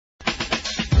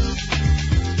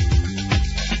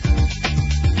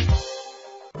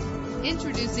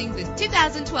Introducing the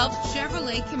 2012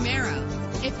 Chevrolet Camaro.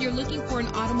 If you're looking for an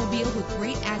automobile with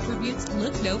great attributes,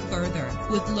 look no further.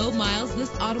 With low miles, this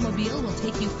automobile will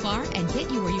take you far and get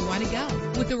you where you want to go.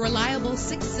 With a reliable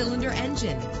 6-cylinder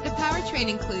engine, the powertrain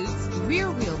includes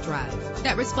rear-wheel drive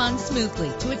that responds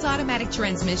smoothly to its automatic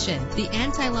transmission. The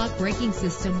anti-lock braking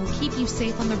system will keep you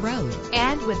safe on the road.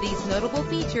 And with these notable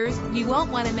features, you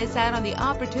won't want to miss out on the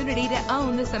opportunity to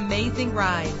own this amazing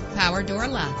ride. Power door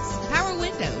locks, power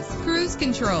windows, cruise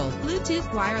control,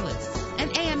 Bluetooth wireless, an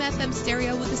AM/FM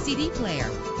stereo with a CD player,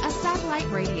 a satellite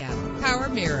radio, power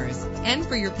mirrors. And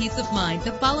for your peace of mind,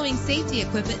 the following safety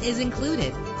equipment is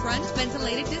included: front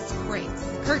ventilated disc brakes,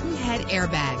 curtain head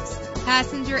airbags,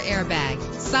 passenger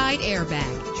airbag, side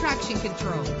airbag, traction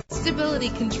control, stability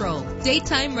control,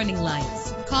 daytime running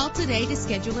lights. Call today to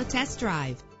schedule a test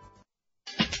drive.